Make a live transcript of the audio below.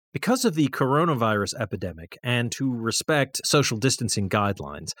Because of the coronavirus epidemic and to respect social distancing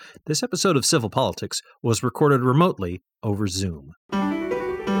guidelines, this episode of Civil Politics was recorded remotely over Zoom.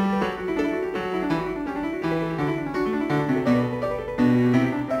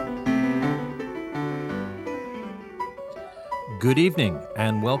 Good evening,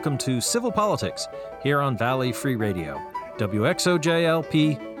 and welcome to Civil Politics here on Valley Free Radio,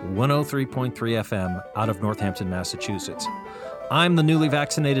 WXOJLP 103.3 FM out of Northampton, Massachusetts. I'm the newly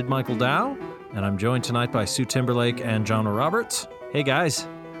vaccinated Michael Dow, and I'm joined tonight by Sue Timberlake and John Roberts. Hey, guys.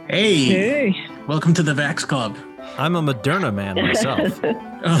 Hey. Welcome to the Vax Club. I'm a Moderna man myself.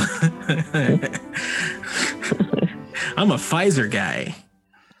 I'm a Pfizer guy.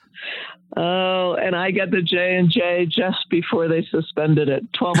 Oh, and I got the J&J just before they suspended it,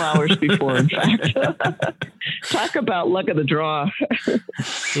 12 hours before, in fact. Talk about luck of the draw.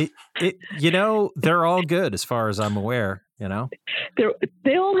 They're all good as far as I'm aware, you know?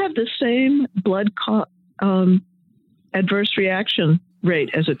 They all have the same blood adverse reaction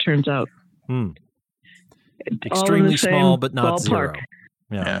rate, as it turns out. Extremely small, but not ballpark.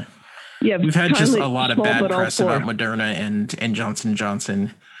 Zero. Yeah, we've had just a lot of bad press about Moderna and Johnson &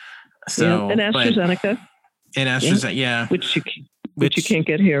 Johnson. So, and AstraZeneca. Which you can't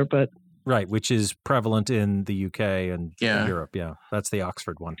get here, but right, which is prevalent in the UK and Europe. Yeah, that's the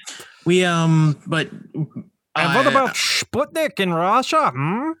Oxford one. And what about Sputnik in Russia?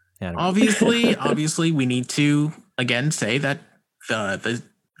 Anyway. Obviously, we need to again say that I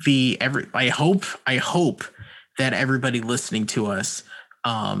hope that everybody listening to us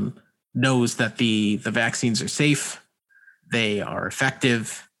knows that the vaccines are safe, they are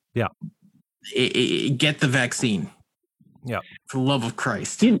effective. Yeah. Get the vaccine. Yeah. For the love of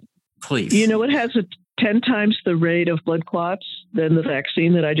Christ, please. You know, it has 10 times the rate of blood clots than the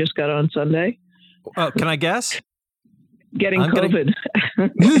vaccine that I just got on Sunday. Can I guess? Getting COVID.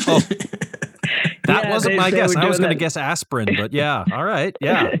 That wasn't my guess. I was going to guess aspirin, but yeah. All right.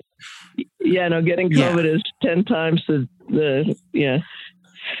 Yeah. Getting COVID is 10 times the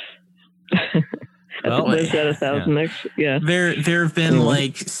Well, was that 1,000x? Yeah. There have been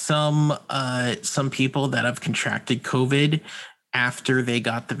like some people that have contracted COVID after they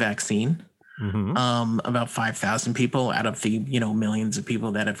got the vaccine. Mm-hmm. About 5,000 people out of the millions of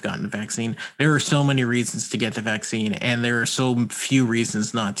people that have gotten the vaccine. There are so many reasons to get the vaccine, and there are so few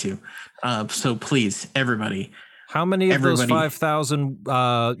reasons not to. So please, everybody. How many of those 5,000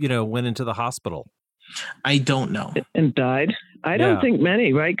 went into the hospital? I don't know. And died? I don't think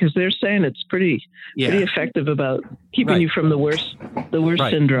many, right? Because they're saying it's pretty effective about keeping you from the worst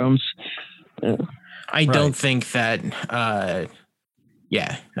syndromes. I don't think that.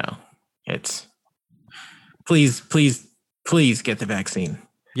 It's please get the vaccine.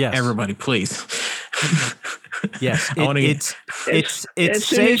 Yes, everybody, please. Yes, it's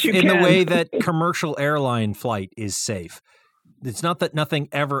safe in the way that commercial airline flight is safe. It's not that nothing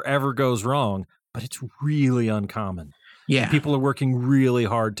ever goes wrong, but it's really uncommon. Yeah. And people are working really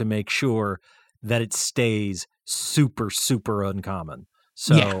hard to make sure that it stays super, super uncommon.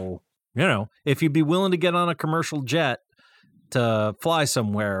 So, if you'd be willing to get on a commercial jet to fly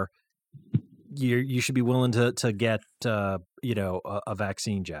somewhere, you should be willing to get a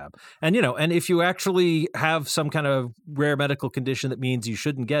vaccine jab. And and if you actually have some kind of rare medical condition that means you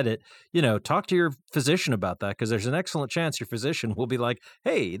shouldn't get it, talk to your physician about that, because there's an excellent chance your physician will be like,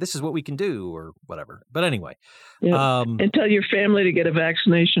 hey, this is what we can do, or whatever. But anyway, and tell your family to get a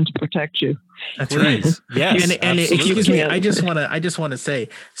vaccination to protect you. That's right. Yes. And excuse me, I just want to say,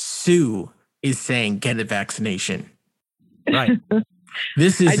 Sue is saying get a vaccination. Right.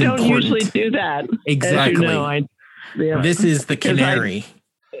 This is I don't important. usually do that. Exactly. As you know, this is the canary.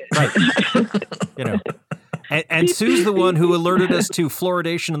 Right. And Sue's the one who alerted us to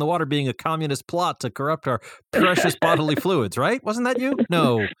fluoridation in the water being a communist plot to corrupt our precious bodily fluids, right? Wasn't that you?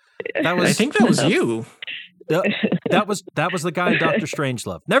 No. I think that was you. That was the guy in Dr.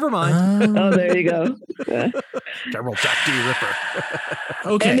 Strangelove. Never mind. Oh, there you go. General Jack D. Ripper.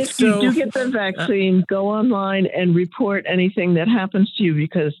 Okay, and if you do get the vaccine, go online and report anything that happens to you,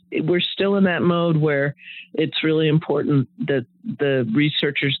 because we're still in that mode where it's really important that the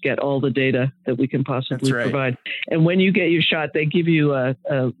researchers get all the data that we can possibly provide. And when you get your shot, they give you a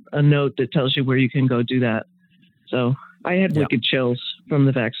note that tells you where you can go do that. So I had wicked chills from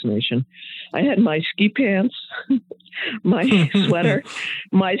the vaccination. I had my ski pants, my sweater,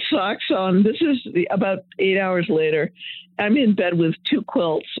 my socks on. This is about 8 hours later. I'm in bed with 2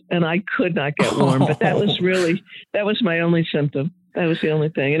 quilts, and I could not get warm. But that was my only symptom. That was the only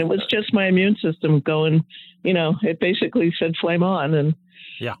thing. And it was just my immune system going, it basically said flame on. And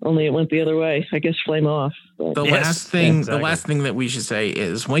Yeah. Only it went the other way. I guess flame off. But. The last thing that we should say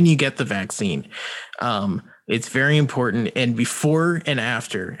is when you get the vaccine, it's very important. And before and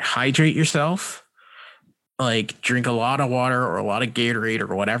after, hydrate yourself. Like drink a lot of water or a lot of Gatorade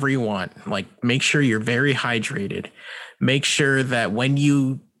or whatever you want. Like make sure you're very hydrated. Make sure that when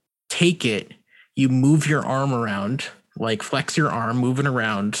you take it, you move your arm around, like flex your arm, moving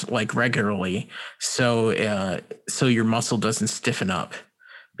around like regularly, so your muscle doesn't stiffen up,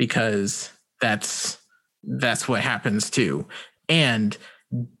 because that's what happens too. And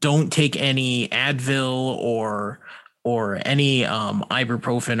don't take any Advil or any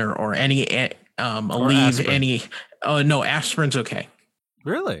ibuprofen or any Aleve, any. Oh no, aspirin's okay.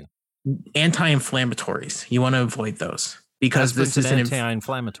 Really? Anti-inflammatories. You want to avoid those because this is an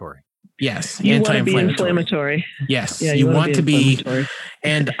anti-inflammatory. Yes, you anti-inflammatory. Want to be inflammatory. Yes, yeah, you want to be.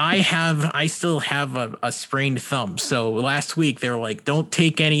 And I still have a sprained thumb. So last week they were like, "Don't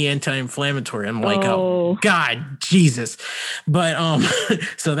take any anti-inflammatory." I'm like, "Oh God, Jesus!" But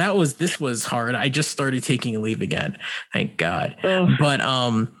so this was hard. I just started taking Aleve again. Thank God. But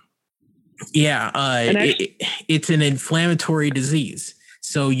it's an inflammatory disease,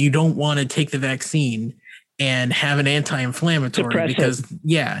 so you don't want to take the vaccine and have an anti-inflammatory because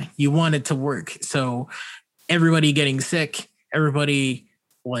you want it to work. So everybody getting sick, everybody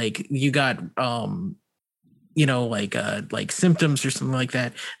like you got like symptoms or something like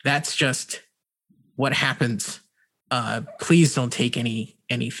that. That's just what happens. Please don't take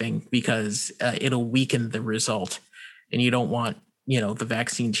anything because it'll weaken the result, and you don't want the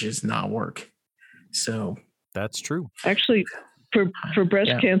vaccine to just not work. So that's true. Actually, for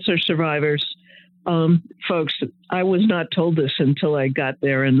breast cancer survivors, folks, I was not told this until I got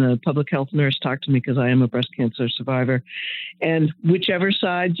there, and the public health nurse talked to me because I am a breast cancer survivor. And whichever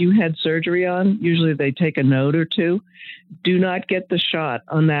side you had surgery on, usually they take a note or two. Do not get the shot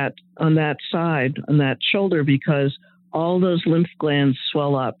on that side, on that shoulder, because all those lymph glands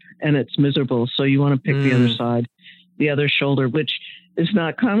swell up and it's miserable. So you want to pick the other side, the other shoulder, which is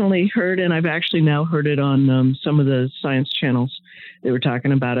not commonly heard. And I've actually now heard it on some of the science channels. They were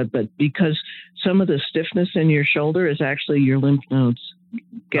talking about it, but because some of the stiffness in your shoulder is actually your lymph nodes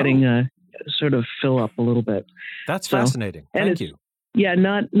getting sort of fill up a little bit. That's fascinating. Thank you. Yeah,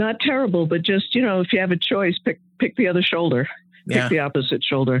 not terrible, but just, if you have a choice, pick the other shoulder, pick the opposite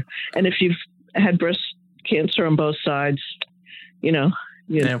shoulder. And if you've had breast cancer on both sides, whatever.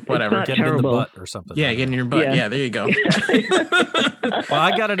 It's not get terrible. It in the butt or something. Yeah, get in your butt. Yeah, there you go. Well,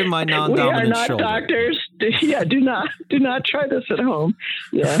 I got it in my non-dominant shoulder. We are not doctors. Yeah, do not try this at home.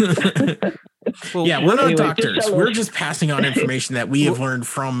 Yeah. Well, we're not doctors. We're just passing on information that we have learned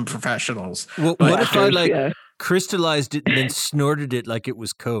from professionals. Well, what if I crystallized it and then snorted it like it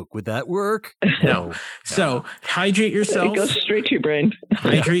was Coke? Would that work? No. So hydrate yourself. It goes straight to your brain.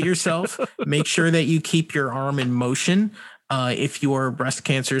 Hydrate yourself. Make sure that you keep your arm in motion. If you are a breast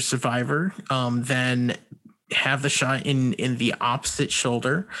cancer survivor, then have the shot in the opposite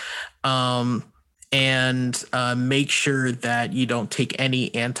shoulder. And make sure that you don't take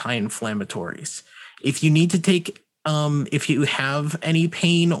any anti-inflammatories. If you need to take, if you have any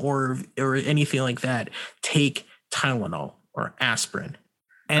pain or anything like that, take Tylenol or aspirin,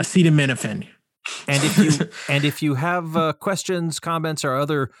 and acetaminophen. And if you have questions, comments, or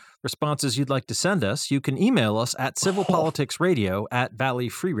other responses you'd like to send us, you can email us at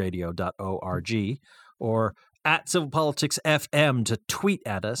civilpoliticsradio@valleyfreeradio.org or at civilpoliticsfm to tweet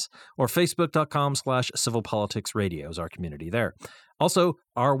at us, or facebook.com/civilpoliticsradio is our community there. Also,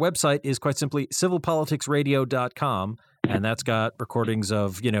 our website is quite simply civilpoliticsradio.com, and that's got recordings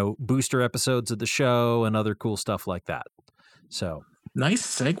of, booster episodes of the show and other cool stuff like that. So nice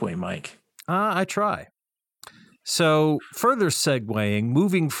segue, Mike. I try. So further segueing,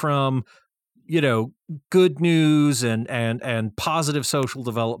 moving from, good news and positive social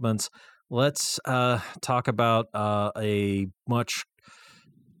developments, let's talk about a much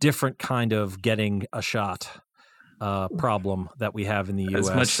different kind of getting a shot problem that we have in the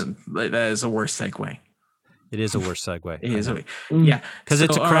U.S. That is a worse segue. It is a worse segue. It is. Yeah. Because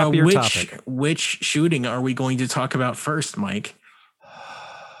it's a crappier topic. Which shooting are we going to talk about first, Mike?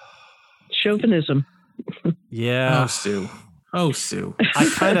 Chauvinism. Yeah. Oh, Sue. All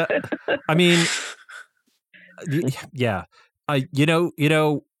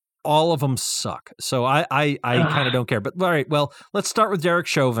of them suck. So I kind of don't care. But all right, well, let's start with Derek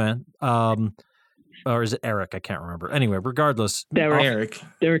Chauvin. Or is it Eric? I can't remember. Anyway, regardless. Derek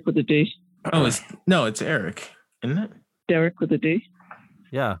with a D. Oh, it's Eric, isn't it? Derek with a D.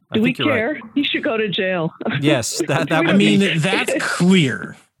 Yeah. Do we care? Right. He should go to jail. Yes. That's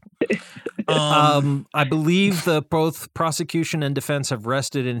clear. I believe both prosecution and defense have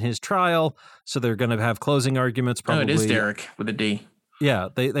rested in his trial, so they're going to have closing arguments. Probably. Oh, it is Derek with a D. Yeah,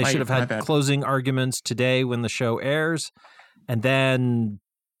 they should have had closing arguments today when the show airs, and then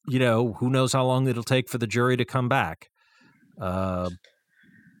who knows how long it'll take for the jury to come back.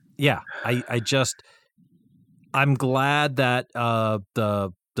 I'm glad that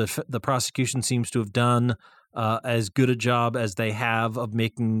the prosecution seems to have done as good a job as they have of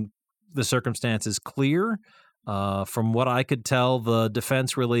making the circumstances clear. From what I could tell, the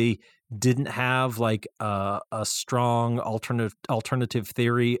defense really didn't have like a strong alternative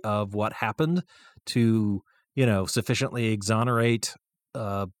theory of what happened to sufficiently exonerate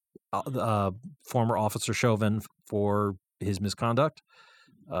former Officer Chauvin for his misconduct.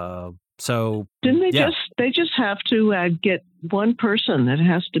 So didn't they just have to get one person that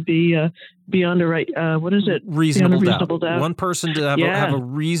has to be beyond a right what is it reasonable doubt. One person to have a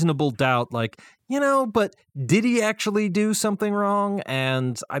reasonable doubt, like but did he actually do something wrong?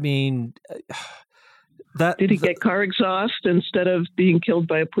 And I mean did he get car exhaust instead of being killed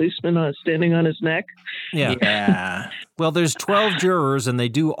by a policeman standing on his neck? Yeah. Well, there's 12 jurors and they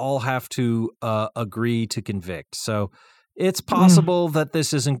do all have to agree to convict. So it's possible that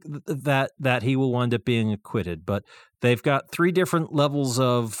this isn't that he will wind up being acquitted, but they've got 3 different levels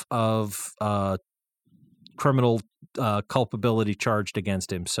of criminal culpability charged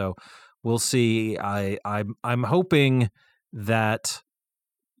against him. So we'll see. I'm hoping that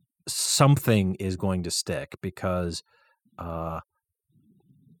something is going to stick because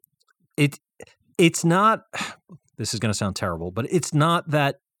it's not. This is going to sound terrible, but it's not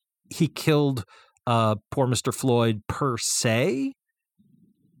that he killed poor Mr. Floyd per se.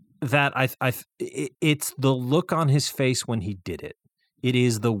 That it's the look on his face when he did it. It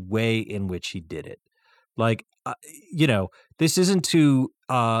is the way in which he did it. Like, this isn't to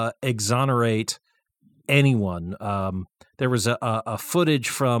exonerate anyone. There was a footage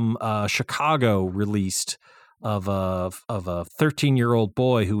from Chicago released of a 13-year-old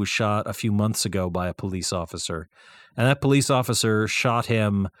boy who was shot a few months ago by a police officer, and that police officer shot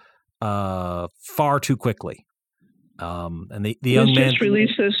him far too quickly. And the young man just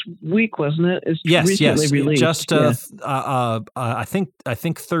released this week, wasn't it? It's yes, released. Just I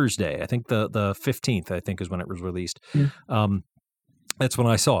think Thursday. I think the 15th. I think is when it was released. Yeah. That's when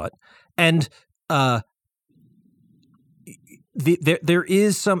I saw it, and there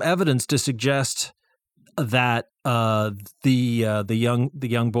is some evidence to suggest that the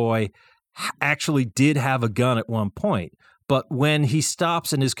young boy actually did have a gun at one point, but when he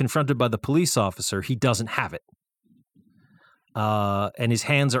stops and is confronted by the police officer, he doesn't have it. And his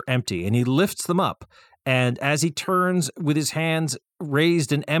hands are empty, and he lifts them up. And as he turns with his hands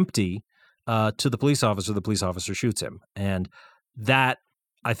raised and empty to the police officer shoots him. And that,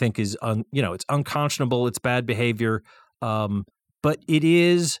 I think, is it's unconscionable. It's bad behavior. But it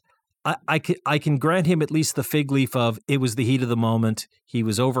is. I can grant him at least the fig leaf of it was the heat of the moment. He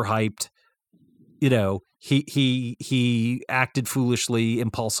was overhyped. He acted foolishly,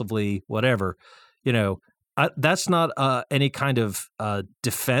 impulsively, whatever. That's not any kind of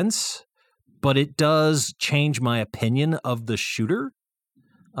defense, but it does change my opinion of the shooter,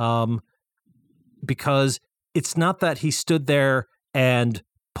 because it's not that he stood there and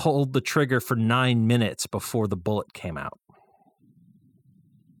pulled the trigger for 9 minutes before the bullet came out.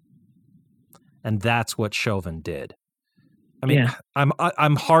 And that's what Chauvin did. I mean, yeah.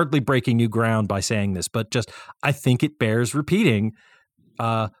 I'm hardly breaking new ground by saying this, but just I think it bears repeating.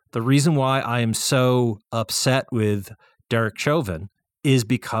 The reason why I am so upset with Derek Chauvin is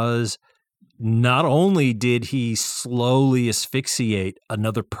because not only did he slowly asphyxiate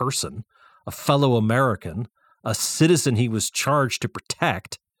another person, a fellow American, a citizen he was charged to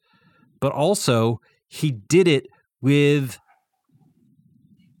protect, but also he did it with,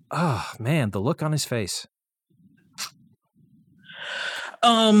 oh man, the look on his face.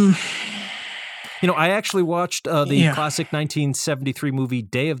 I actually watched the classic 1973 movie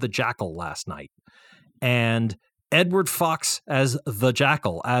Day of the Jackal last night, and Edward Fox as the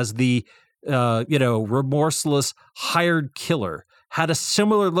Jackal, as the remorseless hired killer, had a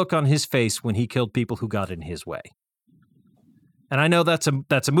similar look on his face when he killed people who got in his way. And I know that's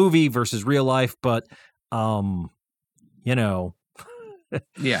a movie versus real life, but yeah.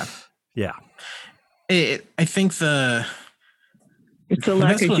 I think it's a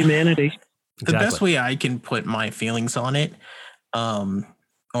lack of humanity. The best way I can put my feelings on it,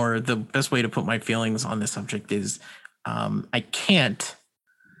 or the best way to put my feelings on this subject is, I can't,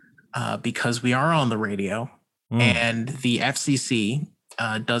 because we are on the radio, and the FCC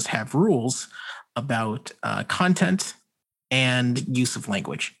does have rules about content and use of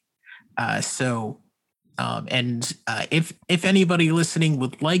language. If anybody listening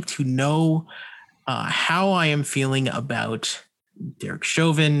would like to know how I am feeling about Derek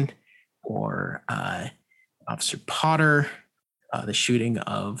Chauvin or Officer Potter, the shooting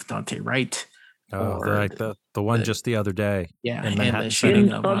of Dante Wright. The one just the other day. Yeah, in and the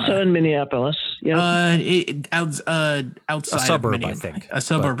shooting of also in Minneapolis. outside a suburb, of I think, a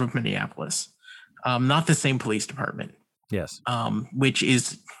suburb of Minneapolis. Not the same police department. Yes. Which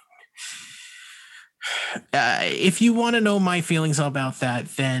is, if you want to know my feelings about that,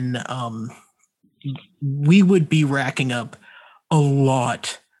 then we would be racking up a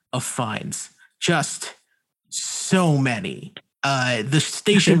lot of fines. Just so many. The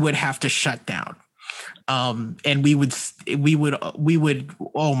station would have to shut down. And we would,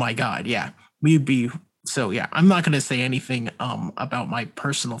 oh my God. Yeah. We'd be, so yeah, I'm not going to say anything about my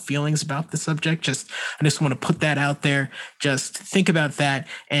personal feelings about the subject. I just want to put that out there. Just think about that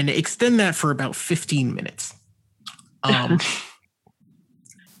and extend that for about 15 minutes.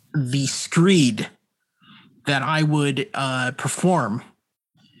 The screed that I would perform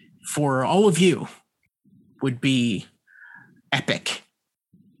for all of you would be epic.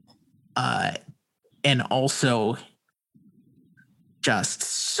 And also just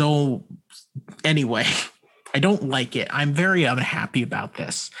so, anyway, I don't like it. I'm very unhappy about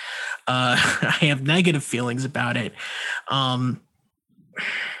this. I have negative feelings about it. I'm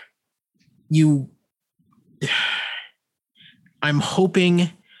hoping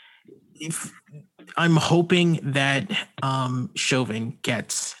that Chauvin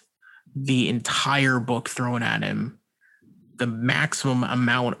gets the entire book thrown at him, the maximum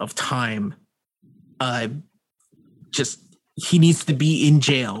amount of time. He needs to be in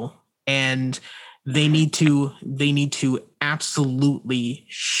jail, and they need to absolutely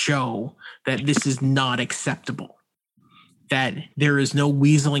show that this is not acceptable, that there is no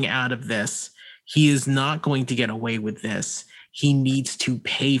weaseling out of this. He is not going to get away with this. He needs to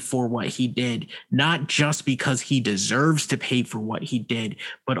pay for what he did, not just because he deserves to pay for what he did,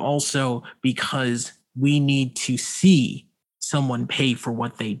 but also because we need to see someone pay for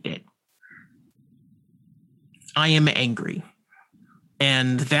what they did. I am angry.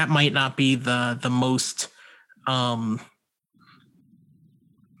 And that might not be the most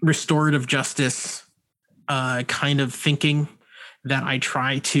restorative justice kind of thinking that I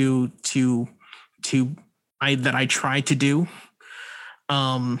try to do.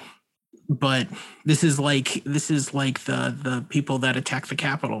 But this is like the people that attack the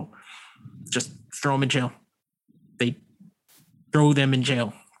Capitol. Just throw them in jail. They throw them in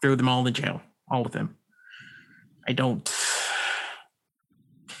jail. Throw them all in jail. All of them. I don't.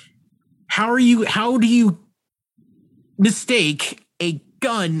 How do you mistake a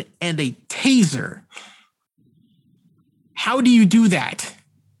gun and a taser? How do you do that?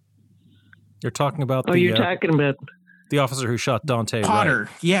 You're talking about you're talking about the officer who shot Dante Potter. Wright.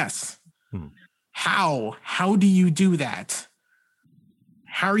 Yes. How do you do that?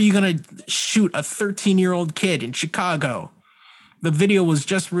 How are you going to shoot a 13-year-old kid in Chicago? The video was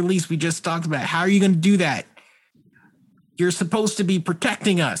just released. We just talked about it. How are you going to do that? You're supposed to be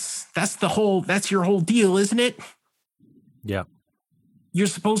protecting us. That's your whole deal, isn't it? Yeah. You're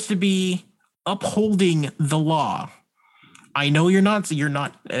supposed to be upholding the law. I know you're not.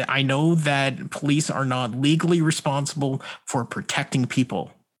 I know that police are not legally responsible for protecting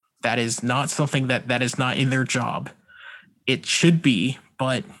people. That is not something that is not in their job. It should be,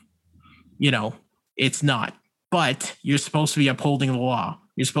 but it's not. But you're supposed to be upholding the law.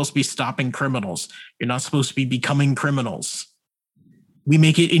 You're supposed to be stopping criminals. You're not supposed to be becoming criminals. We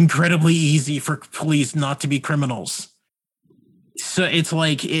make it incredibly easy for police not to be criminals. So it's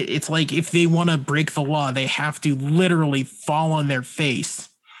like if they want to break the law, they have to literally fall on their face.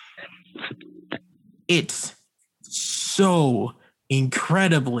 It's so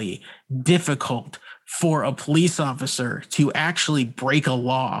incredibly difficult for a police officer to actually break a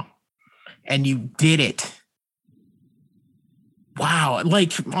law, and you did it. Wow.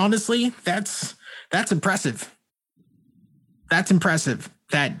 Like, honestly, that's impressive. That's impressive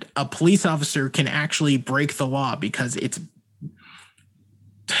that a police officer can actually break the law, because it's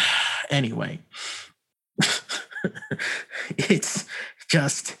anyway. It's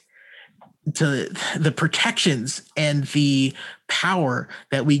just the protections and the power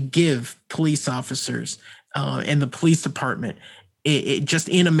that we give police officers and the police department, it just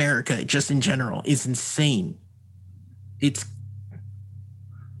in America, just in general, is insane. It's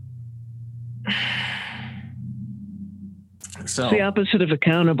the opposite of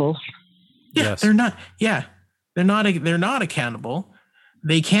accountable. Yeah, yes. They're not. Yeah, they're not accountable.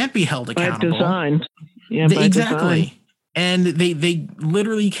 They can't be held accountable. By design. Yeah, exactly. Design. And they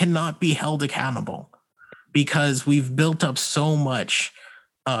literally cannot be held accountable because we've built up so much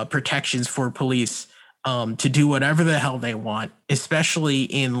protections for police to do whatever the hell they want, especially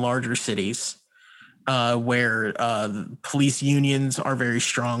in larger cities where police unions are very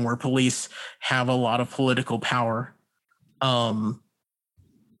strong, where police have a lot of political power.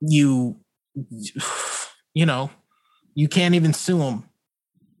 You know, you can't even sue them.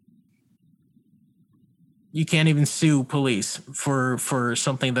 You can't even sue police for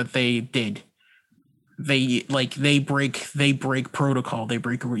something that they did. They break protocol.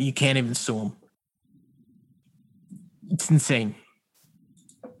 You can't even sue them. It's insane.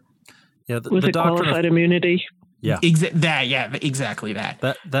 Yeah, the qualified immunity. Yeah, exactly that.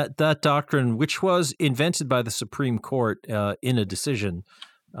 That doctrine, which was invented by the Supreme Court in a decision.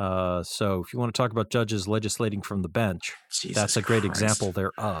 So, if you want to talk about judges legislating from the bench, that's a great example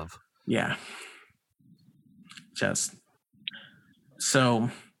thereof. Yeah. Just so.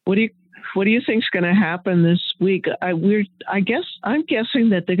 What do you think's going to happen this week? I'm guessing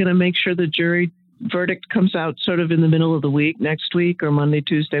that they're going to make sure the jury verdict comes out sort of in the middle of the week, next week, or Monday,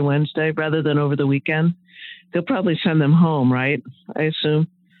 Tuesday, Wednesday, rather than over the weekend. They'll probably send them home, right? I assume.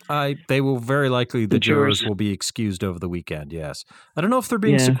 They will very likely. The jurors will be excused over the weekend. Yes, I don't know if they're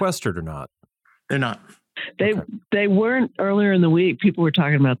being sequestered or not. They're not. They weren't earlier in the week. People were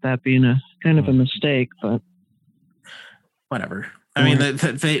talking about that being a kind of a mistake, but whatever. I mean,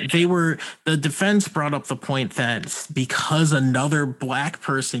 the defense brought up the point that because another black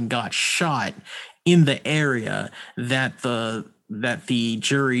person got shot in the area, that the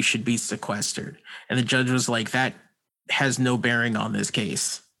jury should be sequestered, and the judge was like, that has no bearing on this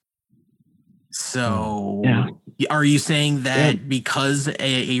case. So are you saying that because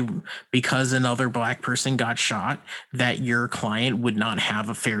another black person got shot, that your client would not have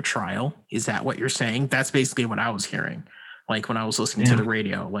a fair trial? Is that what you're saying? That's basically what I was hearing, like when I was listening to the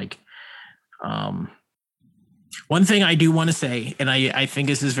radio. Like, one thing I do want to say, and I think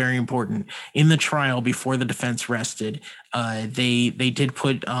this is very important, in the trial before the defense rested, they did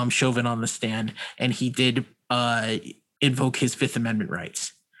put Chauvin on the stand, and he did invoke his Fifth Amendment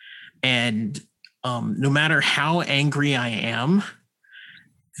rights. And no matter how angry I am,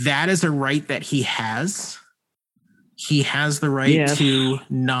 that is a right that he has. He has the right to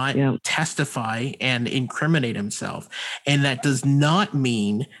not testify and incriminate himself. And that does not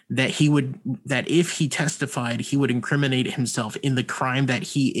mean that if he testified, he would incriminate himself in the crime that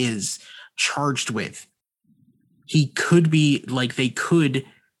he is charged with. He could be like, they could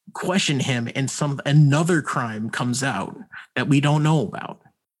question him and another crime comes out that we don't know about.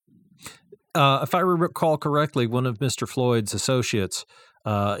 If I recall correctly, one of Mr. Floyd's associates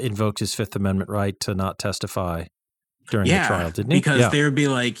invoked his Fifth Amendment right to not testify during the trial, didn't he? Because they would be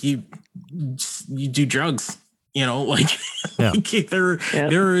like, you do drugs, like,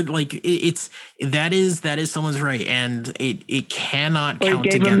 they're like, that is someone's right, and it cannot count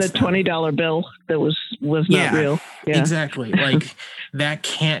against them. Gave him the $20 bill that was not real. Yeah, exactly. Like, that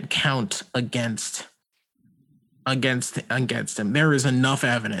can't count against him. There is enough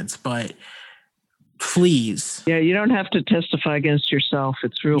evidence, but please. Yeah, you don't have to testify against yourself.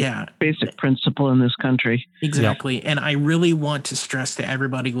 It's real basic principle in this country. Exactly. Yep. And I really want to stress to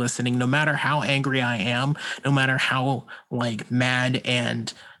everybody listening, no matter how angry I am, no matter how mad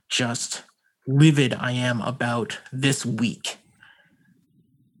and just livid I am about this week,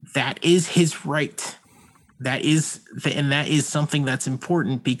 that is his right. That is something that's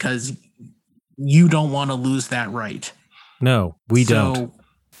important, because you don't want to lose that right. No, we don't.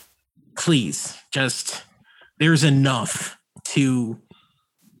 Please, there's enough to.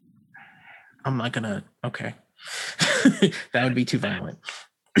 I'm not gonna. Okay, that would be too violent.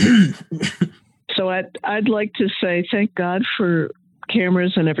 So I'd like to say thank God for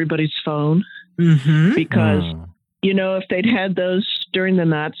cameras on everybody's phone, because if they'd had those during the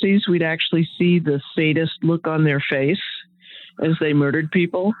Nazis, we'd actually see the sadist look on their face as they murdered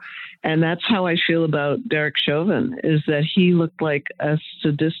people. And that's how I feel about Derek Chauvin, is that he looked like a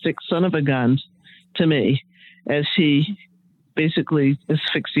sadistic son of a gun to me as he basically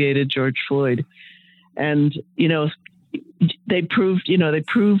asphyxiated George Floyd. And, they proved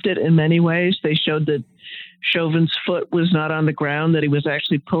it in many ways. They showed that Chauvin's foot was not on the ground, that he was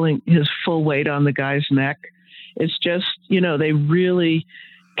actually pulling his full weight on the guy's neck. It's just, they really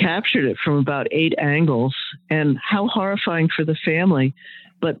captured it from about 8 angles, and how horrifying for the family.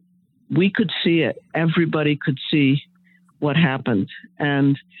 But we could see it. Everybody could see what happened.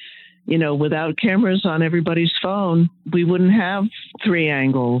 And, without cameras on everybody's phone, we wouldn't have 3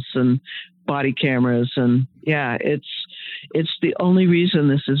 angles and body cameras. And it's the only reason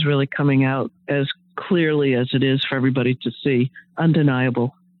this is really coming out as clearly as it is for everybody to see.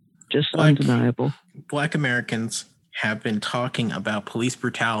 Undeniable. Just undeniable. Black Americans have been talking about police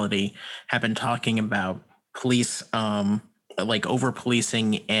brutality, have been talking about police, like over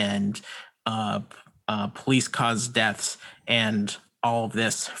policing and police caused deaths and all of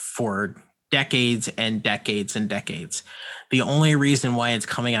this for decades and decades and decades. The only reason why it's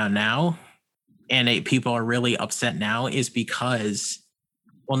coming out now and people are really upset now is because,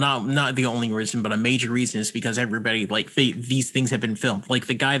 well, not the only reason, but a major reason is because everybody, like, these things have been filmed. Like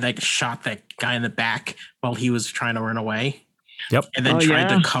the guy that shot that guy in the back while he was trying to run away. Yep. And then tried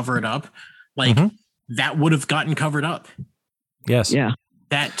to cover it up. Like that would have gotten covered up. Yes. Yeah.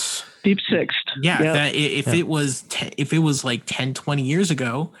 That's Deep Sixth. Yeah. Yep. That if it was like 10, 20 years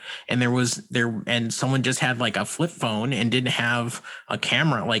ago and someone just had like a flip phone and didn't have a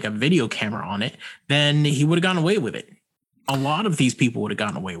camera, like a video camera on it, then he would have gotten away with it. A lot of these people would have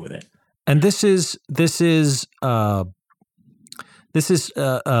gotten away with it. And this is the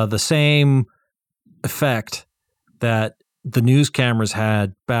same effect that the news cameras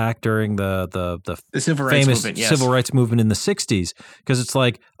had back during the civil rights famous movement, yes. civil rights movement in the 60s, because it's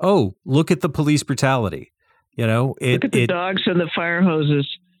like, oh, look at the police brutality. You know, look at the dogs and the fire hoses.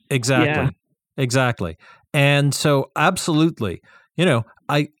 Exactly. And so absolutely, you know,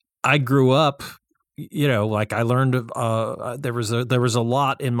 I grew up, you know, like I learned there was a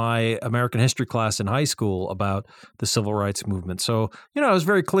lot in my American history class in high school about the civil rights movement. So, you know, I was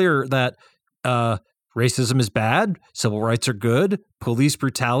very clear that racism is bad, civil rights are good, police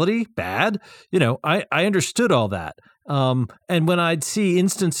brutality bad. You know, I understood all that. And when I'd see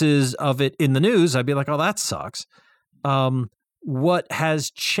instances of it in the news, I'd be like, oh, that sucks. What has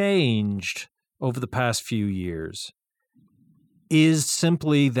changed over the past few years is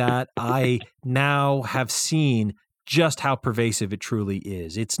simply that I now have seen just how pervasive it truly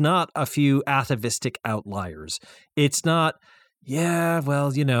is. It's not a few atavistic outliers. It's not, yeah,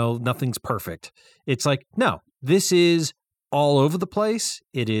 well, you know, nothing's perfect. It's like, no, this is all over the place.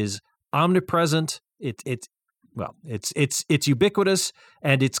 It is omnipresent. It's ubiquitous,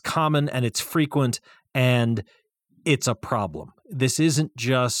 and it's common, and it's frequent, and it's a problem. This isn't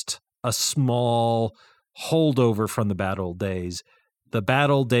just a small holdover from the bad old days. The bad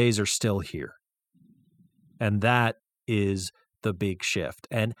old days are still here. And that is the big shift.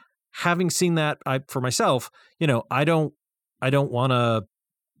 And having seen that for myself, you know, I don't want to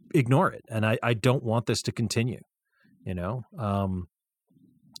ignore it. And I don't want this to continue, you know.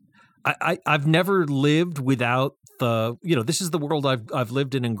 I've never lived without you know, this is the world I've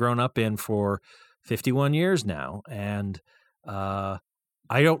lived in and grown up in for 51 years now. And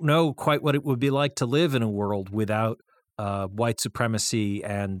I don't know quite what it would be like to live in a world without white supremacy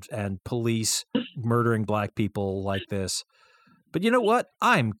and police murdering black people like this. But you know what?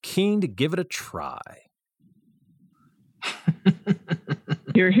 I'm keen to give it a try.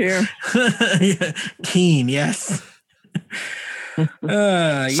 You're here. Keen, yes.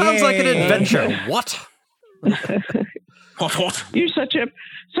 Sounds like an adventure. What? What? You're such a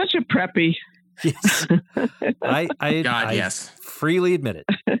preppy. Yes. I yes. Freely admit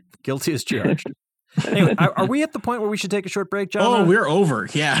it. Guilty as charged. Anyway, are we at the point where we should take a short break, John? Oh, we're over.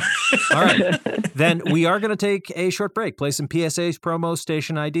 Yeah. All right. Then we are going to take a short break, play some PSAs, promos,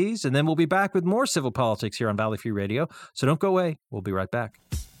 station IDs, and then we'll be back with more civil politics here on Valley Free Radio. So don't go away. We'll be right back.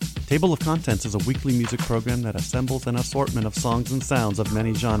 Table of Contents is a weekly music program that assembles an assortment of songs and sounds of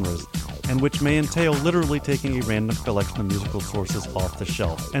many genres, and which may entail literally taking a random collection of musical sources off the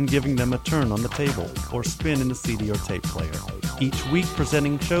shelf and giving them a turn on the table or spin in the CD or tape player. Each week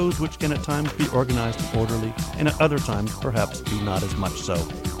presenting shows which can at times be organized and orderly, and at other times perhaps be not as much so,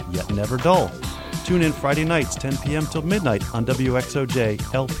 yet never dull. Tune in Friday nights, 10 p.m. till midnight on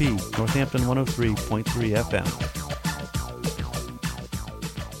WXOJ LP, Northampton 103.3 FM.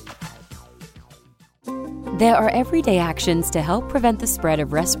 There are everyday actions to help prevent the spread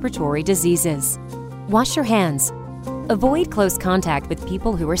of respiratory diseases. Wash your hands. Avoid close contact with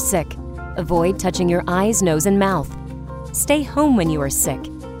people who are sick. Avoid touching your eyes, nose, and mouth. Stay home when you are sick.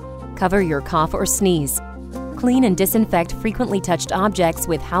 Cover your cough or sneeze. Clean and disinfect frequently touched objects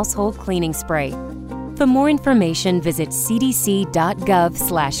with household cleaning spray. For more information, visit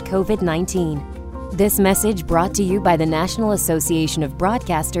cdc.gov/COVID-19. This message brought to you by the National Association of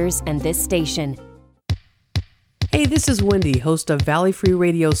Broadcasters and this station. Hey, this is Wendy, host of Valley Free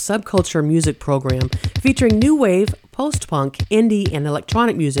Radio's Subculture Music program, featuring new wave, post-punk, indie, and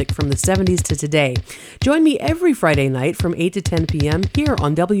electronic music from the 70s to today. Join me every Friday night from 8 to 10 p.m. here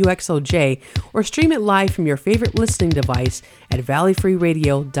on WXOJ, or stream it live from your favorite listening device at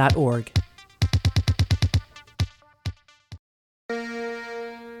valleyfreeradio.org.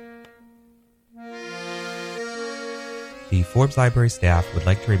 The Forbes Library staff would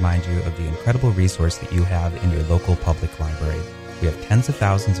like to remind you of the incredible resource that you have in your local public library. We have tens of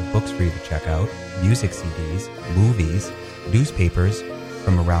thousands of books for you to check out, music CDs, movies, newspapers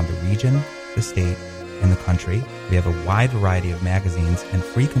from around the region, the state, and the country. We have a wide variety of magazines and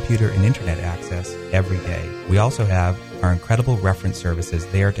free computer and internet access every day. We also have our incredible reference services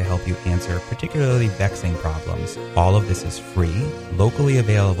there to help you answer particularly vexing problems. All of this is free, locally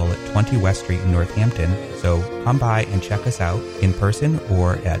available at 20 West Street in Northampton, so come by and check us out in person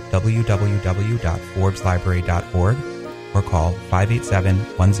or at www.forbeslibrary.org or call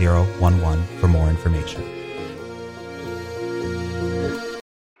 587-1011 for more information.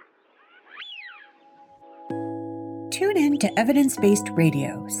 Tune in to Evidence-Based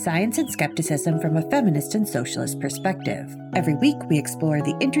Radio, science and skepticism from a feminist and socialist perspective. Every week, we explore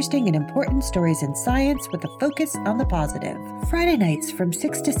the interesting and important stories in science with a focus on the positive. Friday nights from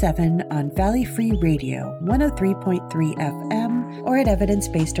 6 to 7 on Valley Free Radio, 103.3 FM, or at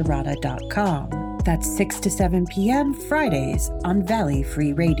evidencebasederrata.com. That's 6 to 7 p.m. Fridays on Valley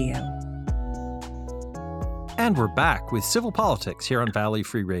Free Radio. And we're back with Civil Politics here on Valley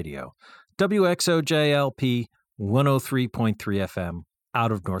Free Radio. WXOJLP 103.3 FM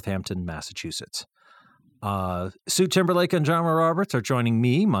out of Northampton, Massachusetts. Sue Timberlake and John Roberts are joining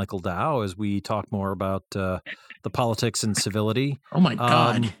me, Michael Dow, as we talk more about the politics and civility. Oh my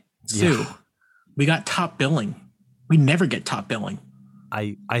God. Sue, we got top billing. We never get top billing.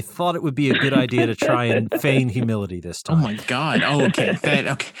 I thought it would be a good idea to try and feign humility this time. Oh my God. Oh, okay. Okay.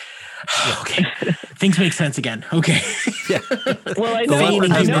 Okay. Things make sense again. Okay. Yeah. Well, I The know,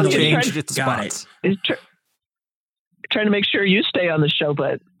 leopard has been you're changed its Got spots. trying to make sure you stay on the show,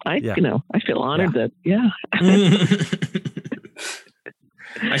 but I feel honored that,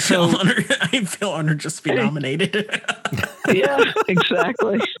 I feel honored just to be nominated. Yeah,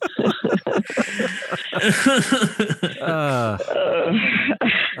 exactly.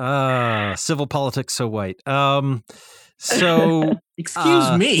 Civil politics so white. So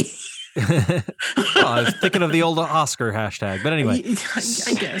excuse me. I was thinking of the old Oscar hashtag, but anyway.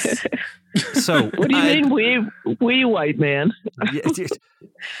 I guess. So what do you mean, we white man?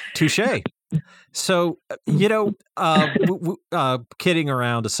 Touche. So, kidding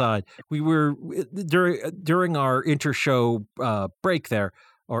around aside, we were during our inter-show break there,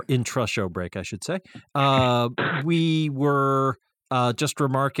 or intra-show break, I should say. We were just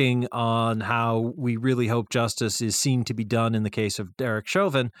remarking on how we really hope justice is seen to be done in the case of Derek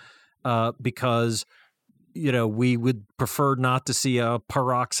Chauvin, because we would prefer not to see a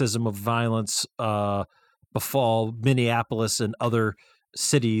paroxysm of violence befall Minneapolis and other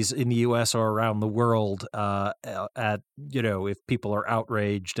cities in the U.S. or around the world if people are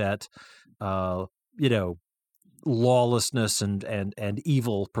outraged at lawlessness and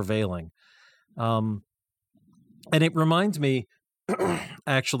evil prevailing. And it reminds me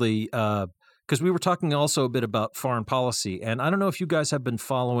actually because we were talking also a bit about foreign policy, and I don't know if you guys have been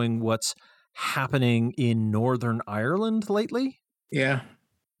following what's happening in Northern Ireland lately. Yeah.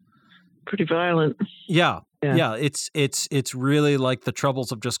 Pretty violent. Yeah. It's really like the troubles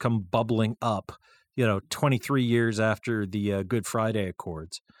have just come bubbling up, 23 years after the Good Friday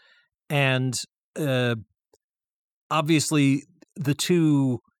Accords. And obviously the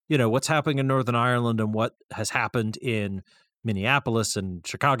two, what's happening in Northern Ireland and what has happened in Minneapolis and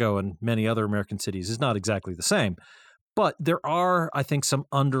Chicago and many other American cities is not exactly the same. But there are, I think, some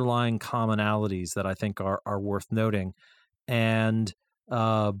underlying commonalities that I think are worth noting. And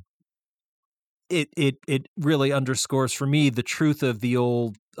it really underscores for me the truth of the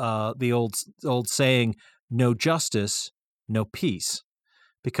old saying, no justice, no peace.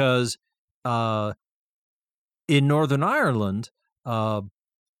 Because in Northern Ireland,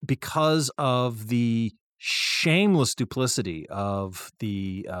 because of the shameless duplicity of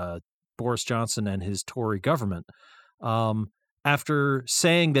the Boris Johnson and his Tory government, after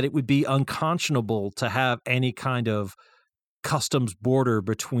saying that it would be unconscionable to have any kind of customs border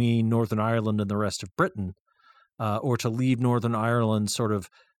between Northern Ireland and the rest of Britain, or to leave Northern Ireland sort of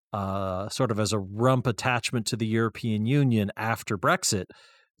as a rump attachment to the European Union after Brexit,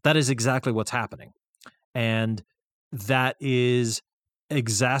 that is exactly what's happening. And that is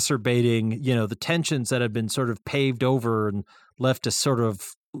exacerbating, the tensions that have been sort of paved over and left as sort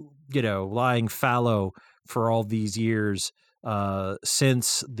of, lying fallow for all these years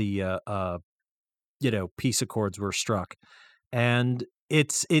since the, peace accords were struck. And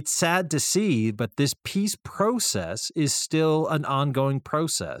it's sad to see, but this peace process is still an ongoing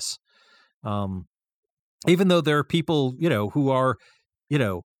process. Even though there are people, who are,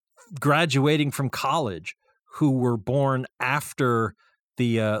 graduating from college who were born after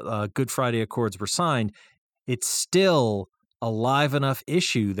the Good Friday Accords were signed, it's still a live enough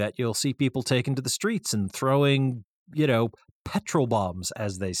issue that you'll see people taking to the streets and throwing, petrol bombs,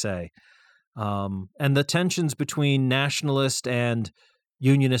 as they say. And the tensions between nationalist and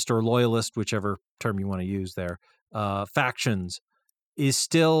unionist or loyalist, whichever term you want to use there, factions is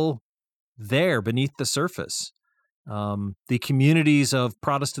still there beneath the surface. The communities of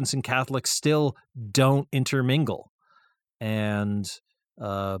Protestants and Catholics still don't intermingle. And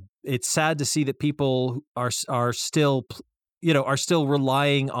it's sad to see that people are still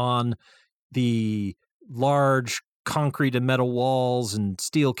relying on the large concrete and metal walls and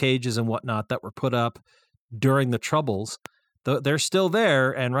steel cages and whatnot that were put up during the Troubles. They're still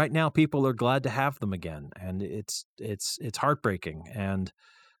there, and right now people are glad to have them again, and it's heartbreaking. And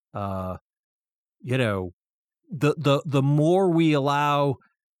the more we allow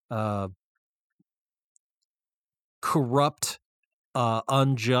corrupt,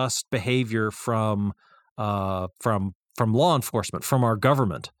 unjust behavior from law enforcement, from our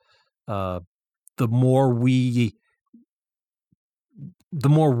government, the more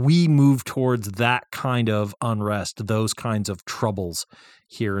we move towards that kind of unrest, those kinds of troubles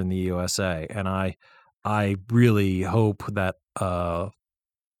here in the USA. And I really hope that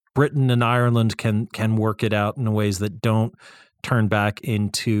Britain and Ireland can work it out in ways that don't turn back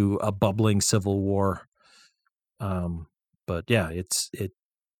into a bubbling civil war. But yeah, it's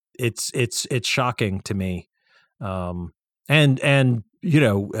shocking to me. And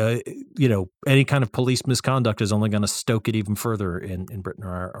any kind of police misconduct is only going to stoke it even further in Britain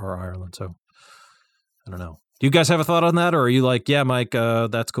or Ireland. So I don't know. Do you guys have a thought on that, or are you like, yeah, Mike,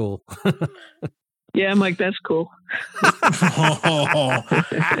 that's cool? Yeah, Mike, that's cool.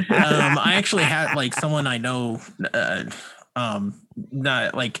 I actually had someone I know,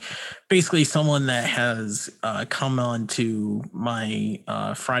 not basically someone that has come on to my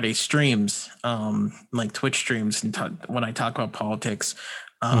Friday streams, Twitch streams, and when I talk about politics.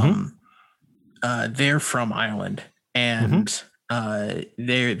 They're from Ireland, and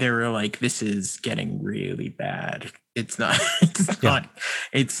they were like, this is getting really bad. It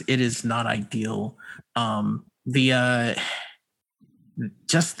is not ideal.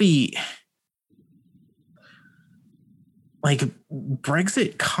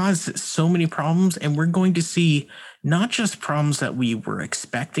 Brexit caused so many problems, and we're going to see not just problems that we were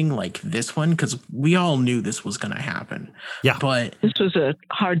expecting, like this one, because we all knew this was going to happen. Yeah. But this was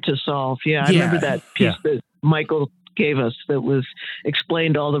hard to solve. Yeah. I remember that piece that Michael gave us that was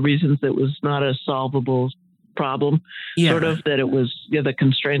explained all the reasons it was not a solvable problem. Sort of that it was, the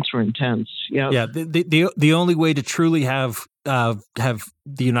constraints were intense. Yeah. Yeah. The only way to truly have the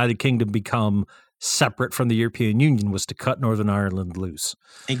United Kingdom become separate from the European Union was to cut Northern Ireland loose.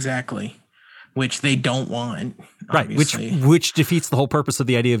 Exactly. Which they don't want. Obviously. Right. Which defeats the whole purpose of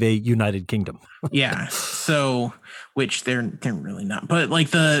the idea of a United Kingdom. Yeah. So, which they're really not. But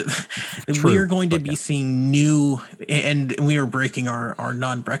we are going to be seeing new, and we are breaking our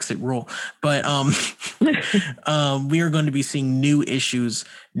non-Brexit rule, but we are going to be seeing new issues,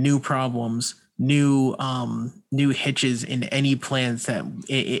 new problems, new hitches in any plans that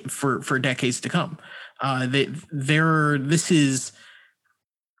for decades to come. This is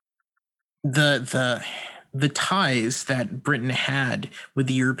the ties that Britain had with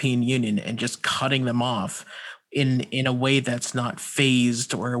the European Union, and just cutting them off in a way that's not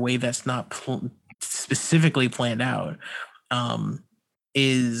phased, or a way that's not specifically planned out,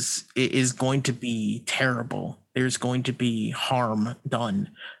 is going to be terrible. There's going to be harm done.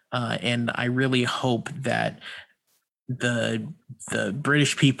 And I really hope that the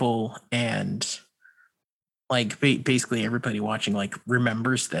British people and basically everybody watching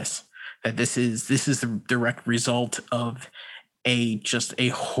remembers this, that this is the direct result of a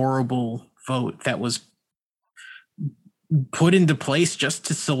horrible vote that was put into place just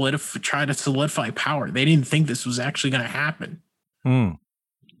to try to solidify power. They didn't think this was actually going to happen.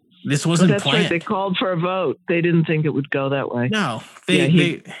 This wasn't planned. Right. They called for a vote. They didn't think it would go that way. No,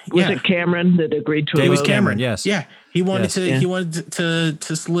 was it Cameron that agreed to David vote? Cameron, yes. Yeah, he wanted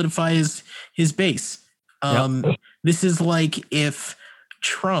to solidify his base. This is like if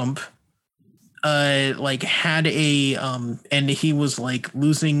Trump had a and he was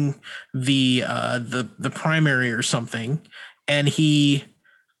losing the primary or something, and he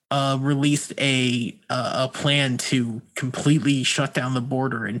released a plan to completely shut down the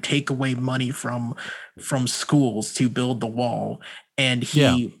border and take away money from schools to build the wall, and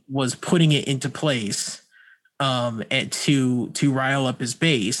he was putting it into place and to rile up his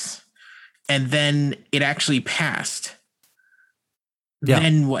base, and then it actually passed.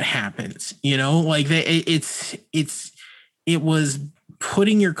 Then what happens? It was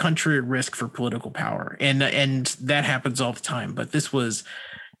putting your country at risk for political power. And that happens all the time. But this was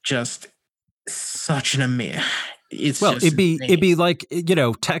just such an amazing. It'd be like,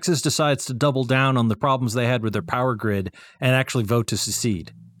 Texas decides to double down on the problems they had with their power grid and actually vote to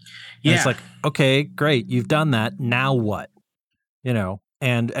secede. And it's like, okay, great, you've done that. Now what?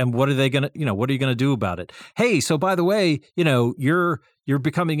 And what are they going to, what are you going to do about it? Hey, so by the way, you're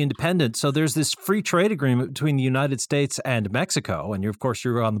becoming independent. So there's this free trade agreement between the United States and Mexico. And of course,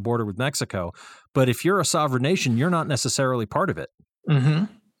 you're on the border with Mexico. But if you're a sovereign nation, you're not necessarily part of it. Mm-hmm.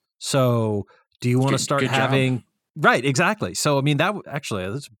 So do you want to start having... Right, exactly. So, I mean, that's actually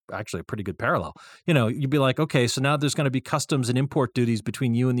a pretty good parallel. You'd be like, okay, so now there's going to be customs and import duties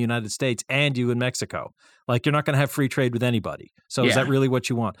between you and the United States and you and Mexico. Like, you're not going to have free trade with anybody. So is that really what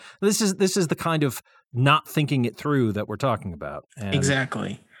you want? This is the kind of not thinking it through that we're talking about. And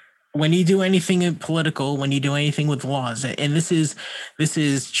exactly. When you do anything political, when you do anything with laws, and this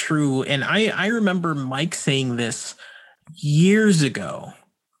is true. And I remember Mike saying this years ago.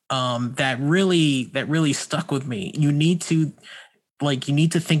 That really stuck with me. You need to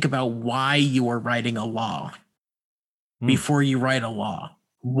think about why you are writing a law before you write a law.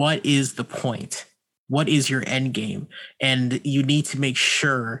 What is the point? What is your end game? And you need to make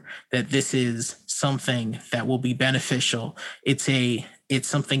sure that this is something that will be beneficial. It's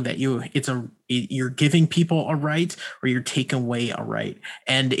something that you're giving people a right or you're taking away a right.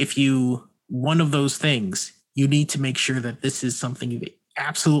 And if one of those things, you need to make sure that this is something that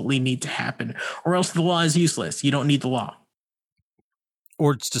absolutely need to happen, or else the law is useless. You don't need the law,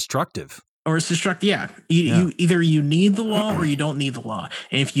 or it's destructive. Yeah, you either you need the law or you don't need the law.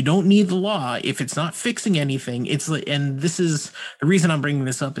 And if you don't need the law, if it's not fixing anything, it's like. And this is the reason I'm bringing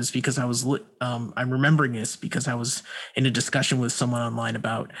this up is because I'm remembering this because I was in a discussion with someone online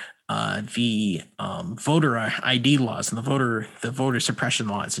about the voter ID laws and the voter suppression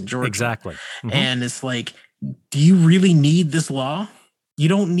laws in Georgia. Exactly, mm-hmm. And it's like, do you really need this law? You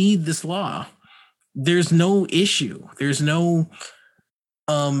don't need this law. There's no issue. There's no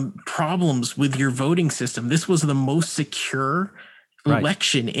problems with your voting system. This was the most secure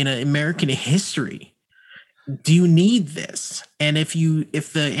election in American history. Do you need this? And if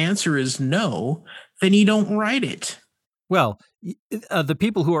the answer is no, then you don't write it. Well, the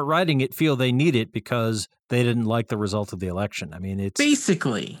people who are writing it feel they need it because they didn't like the result of the election. I mean, it's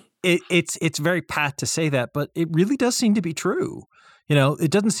basically it's very pat to say that, but it really does seem to be true.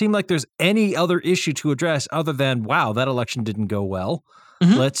 It doesn't seem like there's any other issue to address other than, wow, that election didn't go well.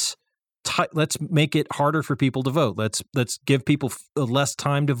 Mm-hmm. Let's make it harder for people to vote. Let's give people less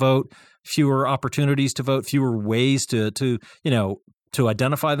time to vote, fewer opportunities to vote, fewer ways to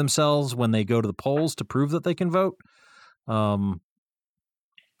identify themselves when they go to the polls to prove that they can vote. And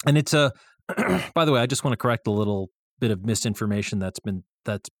it's by the way, I just want to correct a little bit of misinformation that's been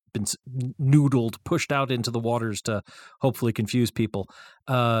noodled, pushed out into the waters to hopefully confuse people,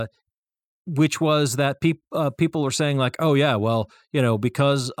 which was that people are saying like, oh yeah, well,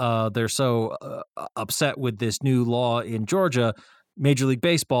 because they're so upset with this new law in Georgia, Major League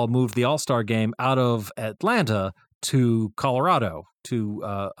Baseball moved the All-Star game out of Atlanta to Colorado, to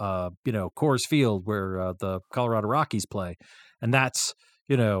Coors Field, where the Colorado Rockies play, and that's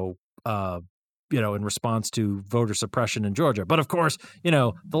in response to voter suppression in Georgia. But of course,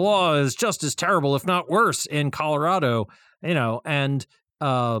 the law is just as terrible, if not worse, in Colorado, and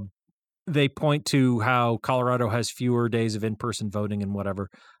they point to how Colorado has fewer days of in-person voting and whatever.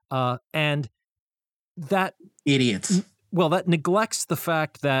 And that idiots. Well, that neglects the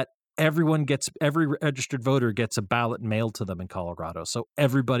fact that every registered voter gets a ballot mailed to them in Colorado. So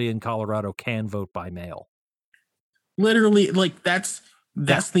everybody in Colorado can vote by mail. Literally, like that's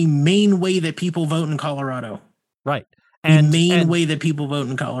the main way that people vote in Colorado. Right. And the main way that people vote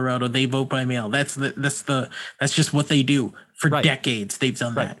in Colorado, they vote by mail. That's just what they do for decades. They've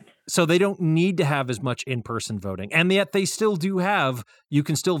done that. So they don't need to have as much in-person voting. And yet they still do you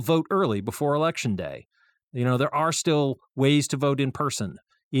can still vote early before Election Day. There are still ways to vote in person,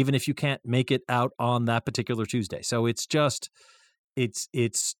 even if you can't make it out on that particular Tuesday. So it's just, it's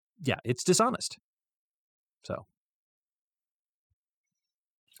dishonest. So.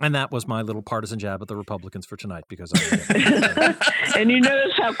 And that was my little partisan jab at the Republicans for tonight because and you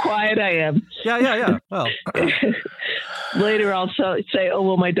notice how quiet I am. Yeah. Well, later I'll say, "Oh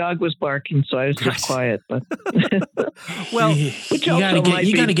well, my dog was barking, so I was just quiet." But well, you got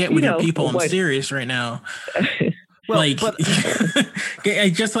to get with your people. I'm serious right now. Well, you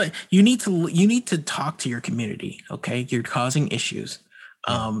need to talk to your community. Okay, you're causing issues.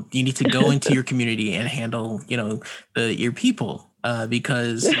 You need to go into your community and handle, your people.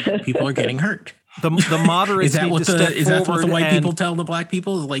 Because people are getting hurt. The moderates is that need what to step is that what the white and- people tell the black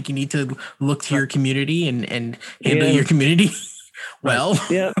people? Like, you need to look to your community and handle your community. Well,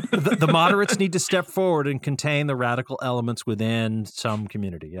 Yeah. the moderates need to step forward and contain the radical elements within some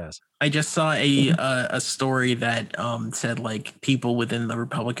community. Yes. I just saw a story that said like people within the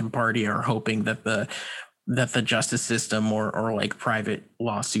Republican Party are hoping that the justice system or like private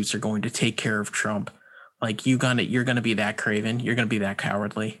lawsuits are going to take care of Trump. Like, you're gonna be that craven. You're gonna be that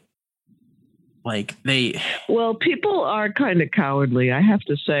cowardly. Like, Well, people are kind of cowardly. I have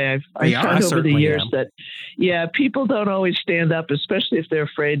to say, I've found over the years that, people don't always stand up, especially if they're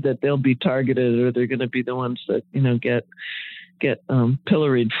afraid that they'll be targeted or they're going to be the ones that, get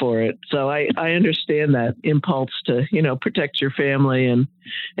pilloried for it. So I understand that impulse to, protect your family and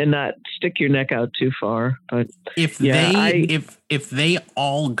not stick your neck out too far. But if they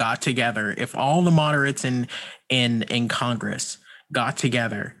all got together, if all the moderates in Congress got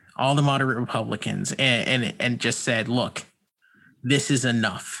together, all the moderate Republicans, and just said, look, this is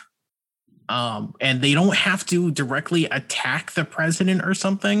enough. And they don't have to directly attack the president or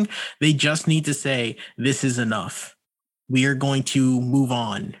something. They just need to say, this is enough. We are going to move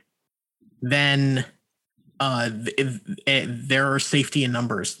on. Then there are safety in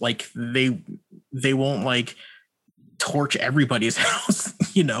numbers. Like, they won't like torch everybody's house,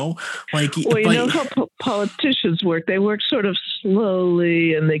 like, well, how politicians work. They work sort of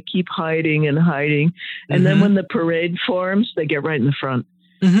slowly and they keep hiding. And then when the parade forms, they get right in the front.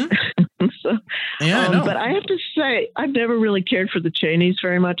 Mm-hmm. So, but I have to say, I've never really cared for the Cheneys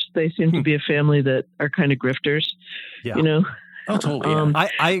very much. They seem to be a family that are kind of grifters, Oh, totally.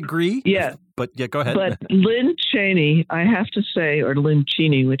 I agree. Yeah. But go ahead. But Lynn Cheney, I have to say, or Lynn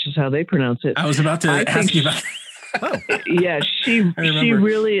Cheney, which is how they pronounce it. I was about to ask you about Yeah, she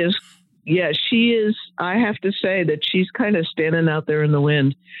really is. Yeah, she is. I have to say that she's kind of standing out there in the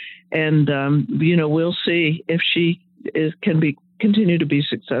wind, and we'll see if she can continue to be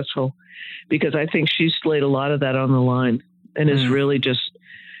successful, because I think she's laid a lot of that on the line and has really just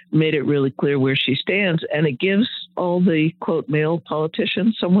made it really clear where she stands, and it gives all the quote male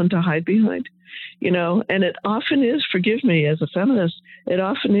politicians someone to hide behind, and it often is. Forgive me, as a feminist, it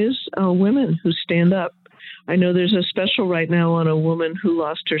often is women who stand up. I know there's a special right now on a woman who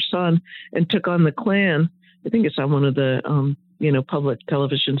lost her son and took on the Klan. I think it's on one of the, public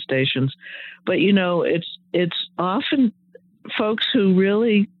television stations. But, it's often folks who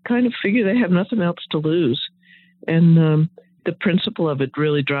really kind of figure they have nothing else to lose. And the principle of it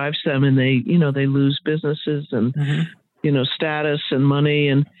really drives them. And they lose businesses and, status and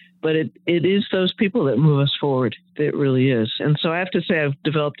money. But it is those people that move us forward. It really is. And so I have to say I've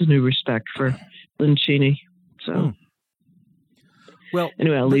developed a new respect for Lynn Cheney. So, well,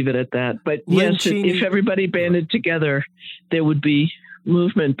 anyway, I'll leave it at that. But yes, if everybody banded together, there would be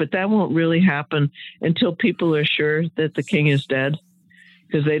movement. But that won't really happen until people are sure that the king is dead,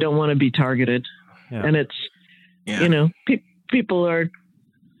 because they don't want to be targeted. Yeah. And it's, people are,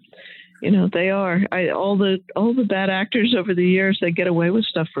 they are. All the bad actors over the years, they get away with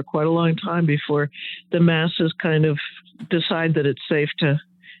stuff for quite a long time before the masses kind of decide that it's safe to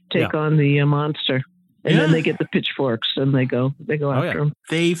take on the monster. And then they get the pitchforks and they go after him.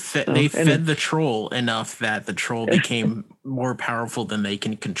 They fed the troll enough that the troll became more powerful than they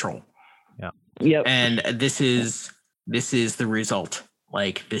can control. Yeah. Yep. And this is the result.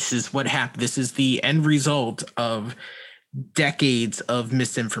 Like, this is what happened. This is the end result of decades of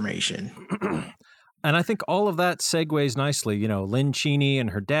misinformation. And I think all of that segues nicely. Lynn Cheney and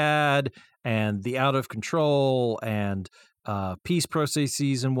her dad, and the out of control and peace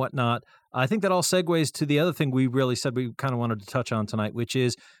processes and whatnot. I think that all segues to the other thing we really said we kind of wanted to touch on tonight, which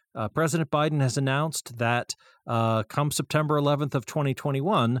is President Biden has announced that come September 11th of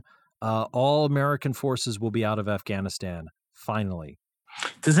 2021, all American forces will be out of Afghanistan, finally.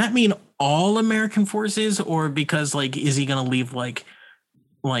 Does that mean all American forces, or because, like, is he going to leave like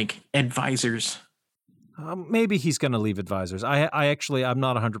advisors? Maybe he's going to leave advisors. I'm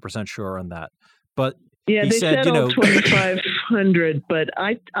not 100% sure on that, but yeah, they said all 2,500, but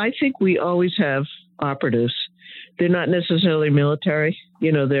I think we always have operatives. They're not necessarily military.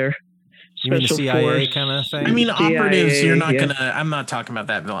 They're special CIA force kind of thing. I mean, CIA, operatives. You're not gonna. I'm not talking about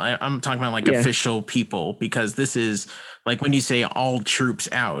that. I'm talking about official people, because this is like when you say all troops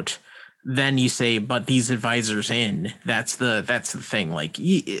out, then you say, but these advisors in. That's the thing. Like,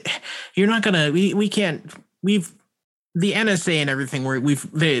 you're not gonna. We can't. The NSA and everything,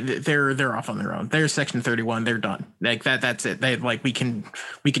 they're off on their own. They're Section 31. They're done. Like that. That's it. They we can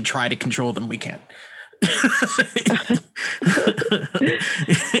try to control them. We can't.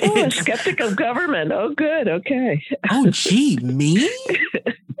 A skeptic of government. Oh, good. Okay. Oh, gee, me?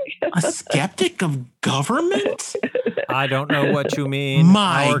 A skeptic of government? I don't know what you mean.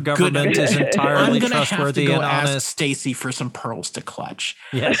 My Our government goodness. is entirely I'm gonna trustworthy have to go and ask honest. Stacy for some pearls to clutch.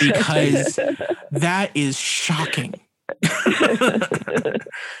 Yes. Because that is shocking.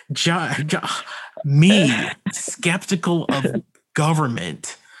 Me, skeptical of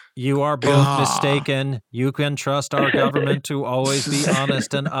government. You are both mistaken. You can trust our government to always be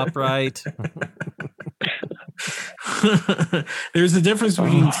honest and upright. There's a difference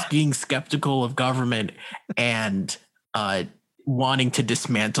between being skeptical of government and wanting to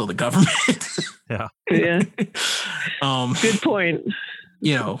dismantle the government. Yeah. Yeah. Good point.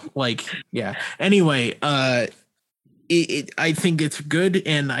 Anyway, I think it's good,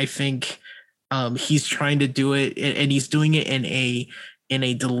 and I think he's trying to do it, and he's doing it in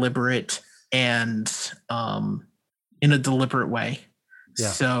a deliberate and in a deliberate way. Yeah.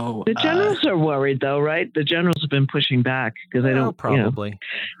 So the generals are worried, though, right? The generals have been pushing back because they don't probably.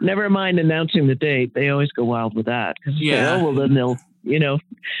 Never mind announcing the date; they always go wild with that because then they'll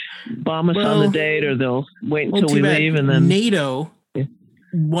bomb us on the date, or they'll wait until we leave, and then NATO.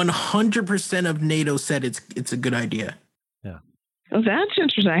 100% of NATO said it's a good idea. Yeah. Oh, that's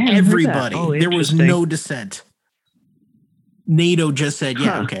interesting. I hadn't Everybody. heard that. There was no dissent. NATO just said,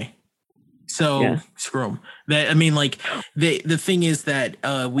 okay. So screw them. The thing is that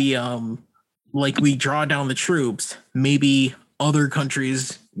we draw down the troops. Maybe other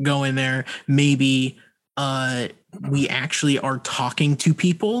countries go in there. Maybe we actually are talking to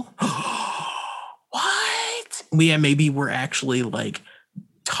people. What? Maybe we're actually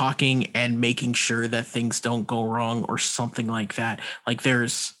talking and making sure that things don't go wrong or something like that.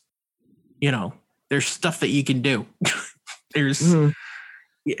 There's stuff that you can do. It's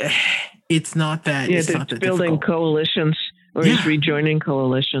not that. Yeah, it's they're not that building difficult. coalitions, or he's rejoining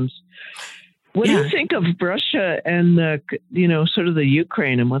coalitions. What do you think of Russia and sort of the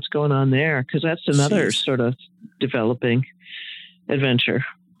Ukraine and what's going on there? Because that's another sort of developing adventure.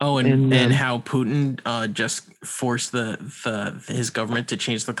 Oh, and how Putin just forced his government to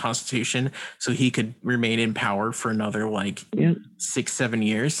change the constitution so he could remain in power for another 6-7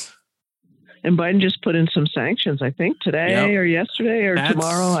 years. And Biden just put in some sanctions, I think, today or yesterday or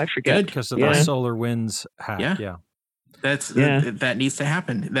tomorrow. I forget. Because of the solar winds hack. Yeah. That needs to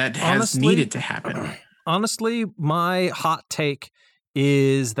happen. That has needed to happen. Honestly, my hot take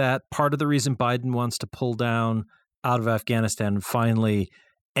is that part of the reason Biden wants to pull down out of Afghanistan and finally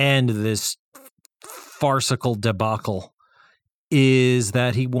end this farcical debacle is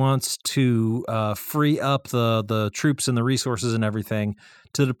that he wants to free up the troops and the resources and everything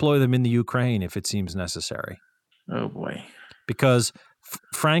to deploy them in the Ukraine if it seems necessary. Oh boy! Because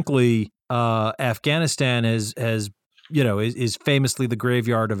frankly, Afghanistan is famously the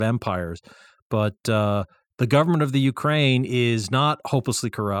graveyard of empires, but the government of the Ukraine is not hopelessly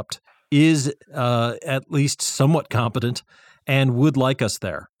corrupt, is at least somewhat competent, and would like us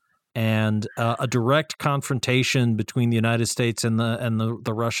there. And a direct confrontation between the United States and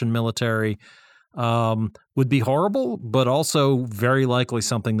the Russian military would be horrible, but also very likely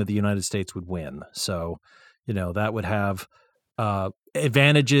something that the United States would win. So, that would have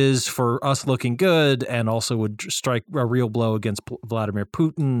advantages for us looking good, and also would strike a real blow against Vladimir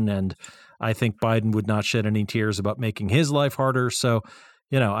Putin. And I think Biden would not shed any tears about making his life harder. So,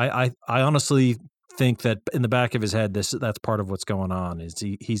 I honestly think that in the back of his head, that's part of what's going on. Is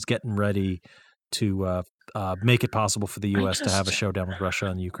he's getting ready to make it possible for the U.S. to have a showdown with Russia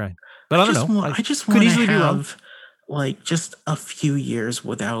and Ukraine. But I don't know. I just want to have just a few years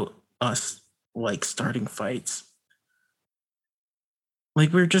without us starting fights.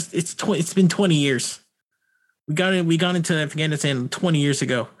 It's been 20 years. We got into Afghanistan 20 years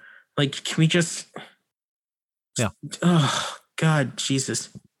ago. Can we just? Yeah. Oh God, Jesus.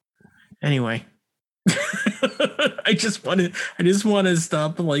 Anyway. I just want to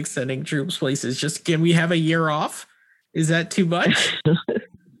stop sending troops places. Can we have a year off? Is that too much?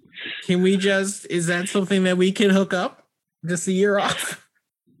 Can we is that something that we can hook up? Just a year off?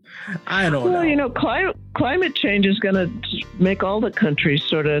 I don't know. Climate change is going to make all the countries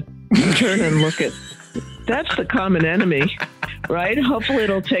sort of turn and look at. That's the common enemy, right? Hopefully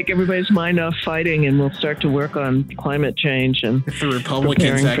it'll take everybody's mind off fighting, and we'll start to work on climate change. And if the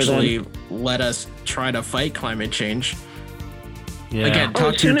Republicans actually let us try to fight climate change, again,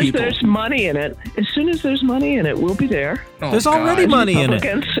 talk to people. As soon as there's money in it, we'll be there. There's already money in it.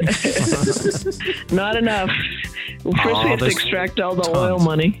 Not enough. Well, first we have to extract all the oil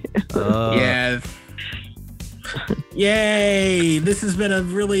money. Yeah. Yay! This has been a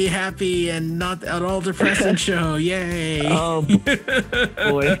really happy and not at all depressing show. Yay! Oh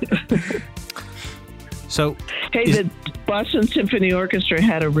boy! So, hey, the Boston Symphony Orchestra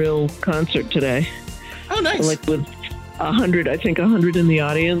had a real concert today. Oh, nice. Like with 100, I think 100 in the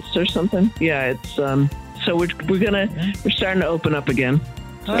audience or something. Yeah, it's so we're starting to open up again.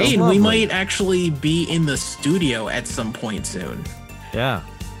 Hey, and we might actually be in the studio at some point soon. Yeah.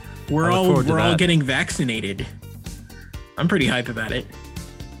 We're all getting vaccinated. I'm pretty hype about it.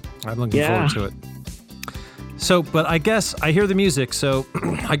 I'm looking forward to it. So, but I guess I hear the music, so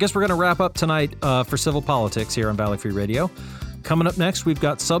I guess we're going to wrap up tonight for Civil Politics here on Valley Free Radio. Coming up next, we've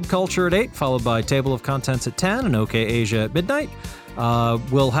got Subculture at 8, followed by Table of Contents at 10 and OK Asia at midnight.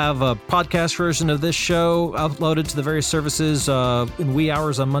 We'll have a podcast version of this show uploaded to the various services in wee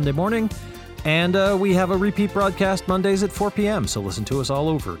hours on Monday morning. And we have a repeat broadcast Mondays at 4 p.m., so listen to us all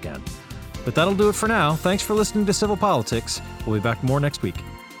over again. But that'll do it for now. Thanks for listening to Civil Politics. We'll be back more next week.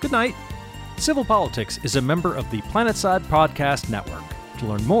 Good night. Civil Politics is a member of the PlanetSide Podcast Network. To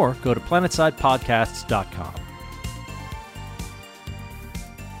learn more, go to planetsidepodcasts.com.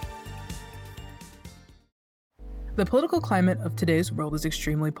 The political climate of today's world is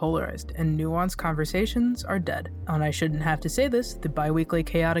extremely polarized, and nuanced conversations are dead. On I Shouldn't Have to Say This, the bi-weekly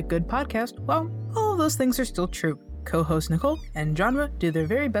Chaotic Good podcast, well, all of those things are still true. Co-host Nicole and Genre do their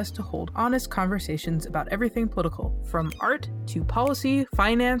very best to hold honest conversations about everything political, from art to policy,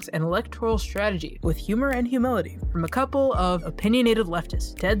 finance, and electoral strategy, with humor and humility, from a couple of opinionated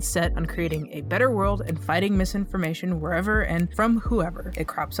leftists dead set on creating a better world and fighting misinformation wherever and from whoever it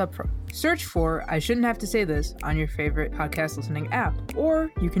crops up from. Search for I Shouldn't Have to Say This on your favorite podcast listening app,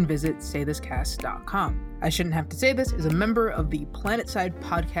 or you can visit saythiscast.com. I Shouldn't Have to Say This is a member of the PlanetSide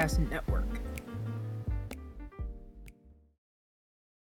Podcast Network.